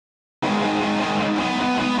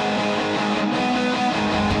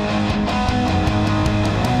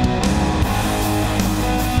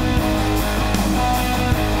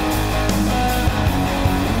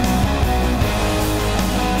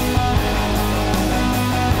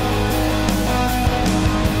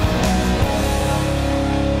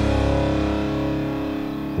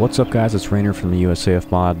What's up guys, it's Rainer from the USAF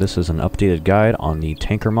mod. This is an updated guide on the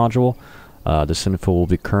tanker module. This info will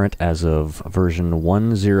be current as of version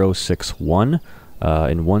 1061.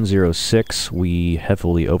 In 106 we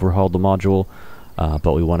heavily overhauled the module,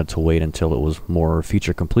 but we wanted to wait until it was more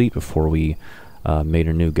feature complete before we made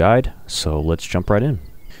a new guide. So let's jump right in.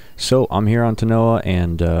 So I'm here on Tanoa,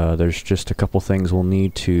 and there's just a couple things we'll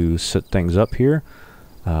need to set things up here.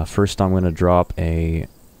 First I'm going to drop a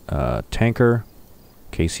tanker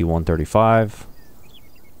KC-135,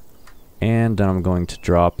 and then I'm going to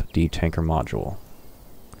drop the tanker module.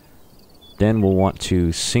 Then we'll want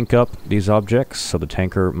to sync up these objects so the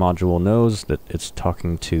tanker module knows that it's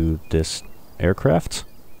talking to this aircraft.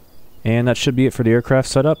 And that should be it for the aircraft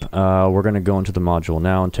setup. We're going to go into the module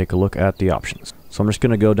now and take a look at the options. So I'm just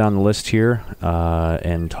going to go down the list here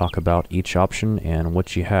and talk about each option and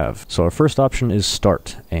what you have. So our first option is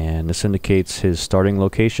start, and this indicates his starting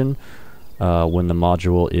location when the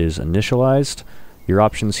module is initialized. Your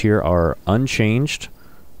options here are unchanged,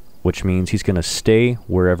 which means he's going to stay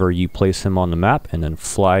wherever you place him on the map and then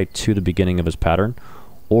fly to the beginning of his pattern.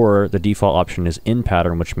 Or the default option is in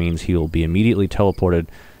pattern, which means he will be immediately teleported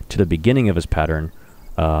to the beginning of his pattern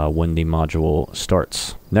when the module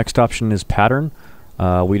starts. Next option is pattern.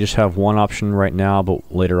 We just have one option right now,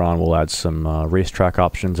 but later on we'll add some racetrack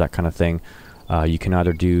options, that kind of thing. You can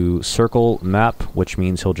either do circle map, which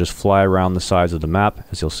means he'll just fly around the sides of the map,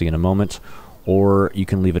 as you'll see in a moment, or you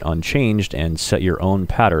can leave it unchanged and set your own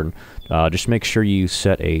pattern. Just make sure you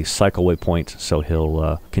set a cycle waypoint so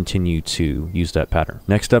he'll continue to use that pattern.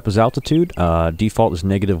 Next up is altitude. Default is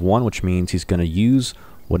 -1, which means he's going to use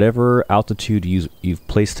whatever altitude you've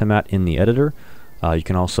placed him at in the editor. You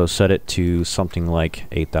can also set it to something like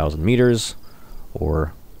 8,000 meters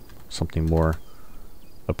or something more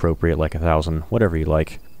appropriate like 1,000, whatever you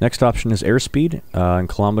like. Next option is airspeed in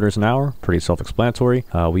kilometers an hour. Pretty self-explanatory.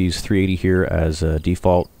 We use 380 here as a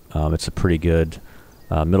default. It's a pretty good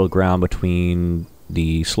middle ground between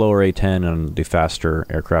the slower A-10 and the faster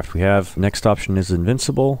aircraft we have. Next option is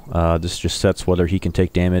invincible. This just sets whether he can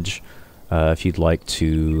take damage if you'd like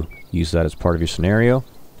to use that as part of your scenario.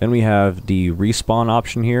 Then we have the respawn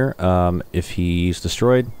option here. If he's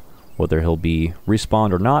destroyed, whether he'll be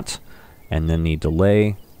respawned or not, and then the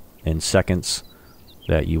delay in seconds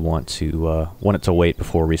that you want it to wait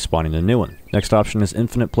before respawning the new one. Next option is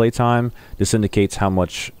infinite playtime. This indicates how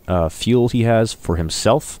much fuel he has for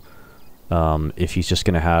himself. If he's just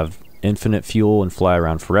going to have infinite fuel and fly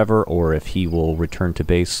around forever, or if he will return to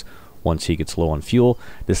base once he gets low on fuel.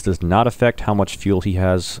 This does not affect how much fuel he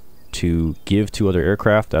has to give to other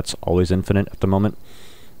aircraft. That's always infinite at the moment.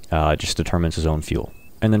 It just determines his own fuel.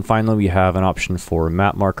 And then finally we have an option for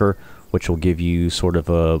map marker, which will give you sort of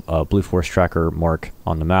a Blue Force tracker mark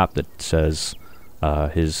on the map that says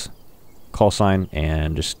his call sign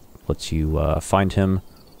and just lets you find him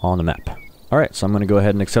on the map. Alright, so I'm going to go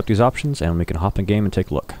ahead and accept these options and we can hop in game and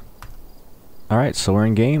take a look. Alright, so we're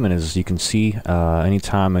in game, and as you can see,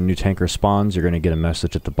 anytime a new tanker spawns, you're going to get a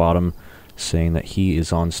message at the bottom saying that he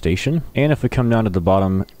is on station. And if we come down to the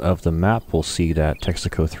bottom of the map, we'll see that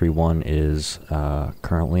Texaco 31 is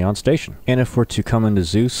currently on station. And if we're to come into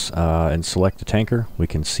Zeus and select the tanker, we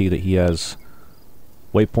can see that he has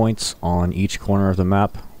waypoints on each corner of the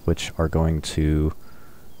map, which are going to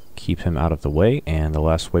keep him out of the way, and the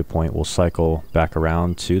last waypoint will cycle back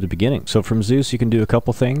around to the beginning. So from Zeus you can do a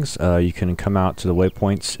couple things. You can come out to the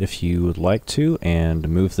waypoints if you would like to and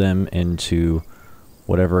move them into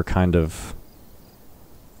whatever kind of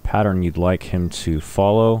pattern you'd like him to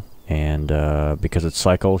follow, and because it's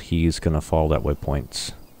cycle, he's going to follow that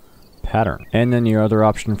waypoint's pattern. And then your other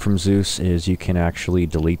option from Zeus is you can actually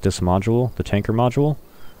delete this module, the tanker module,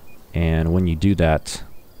 and when you do that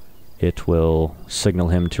it will signal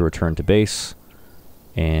him to return to base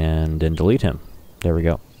and then delete him. There we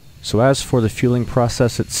go. So as for the fueling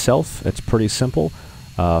process itself, it's pretty simple.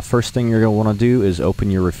 First thing you're going to want to do is open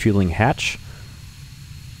your refueling hatch.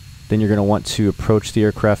 Then you're going to want to approach the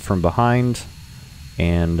aircraft from behind,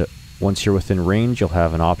 and once you're within range you'll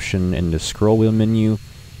have an option in the scroll wheel menu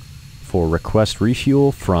for request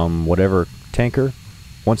refuel from whatever tanker.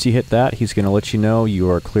 Once you hit that, he's going to let you know you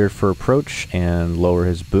are cleared for approach and lower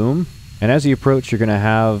his boom. And as you approach, you're going to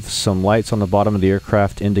have some lights on the bottom of the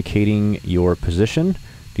aircraft indicating your position.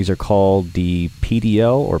 These are called the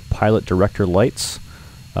PDL, or Pilot Director Lights.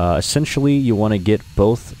 Essentially, you want to get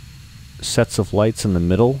both sets of lights in the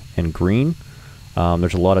middle and green.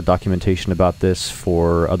 There's a lot of documentation about this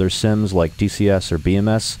for other sims like DCS or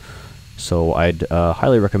BMS, so I'd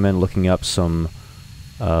highly recommend looking up some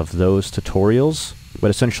of those tutorials. But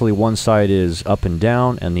essentially one side is up and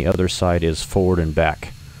down and the other side is forward and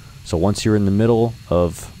back. So once you're in the middle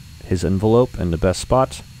of his envelope in the best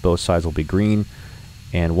spot. Both sides will be green,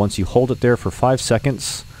 and once you hold it there for 5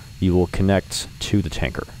 seconds, you will connect to the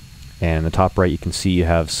tanker. And in the top right, you can see you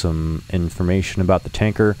have some information about the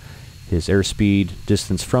tanker, his airspeed,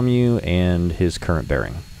 distance from you, and his current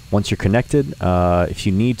bearing. Once you're connected, if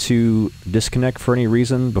you need to disconnect for any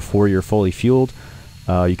reason before you're fully fueled,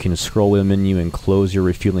 you can scroll in the menu and close your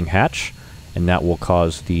refueling hatch, and that will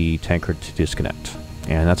cause the tanker to disconnect.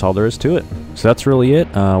 And that's all there is to it. So that's really it.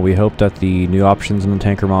 We hope that the new options in the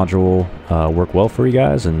tanker module work well for you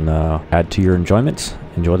guys and add to your enjoyment.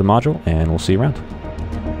 Enjoy the module, and we'll see you around.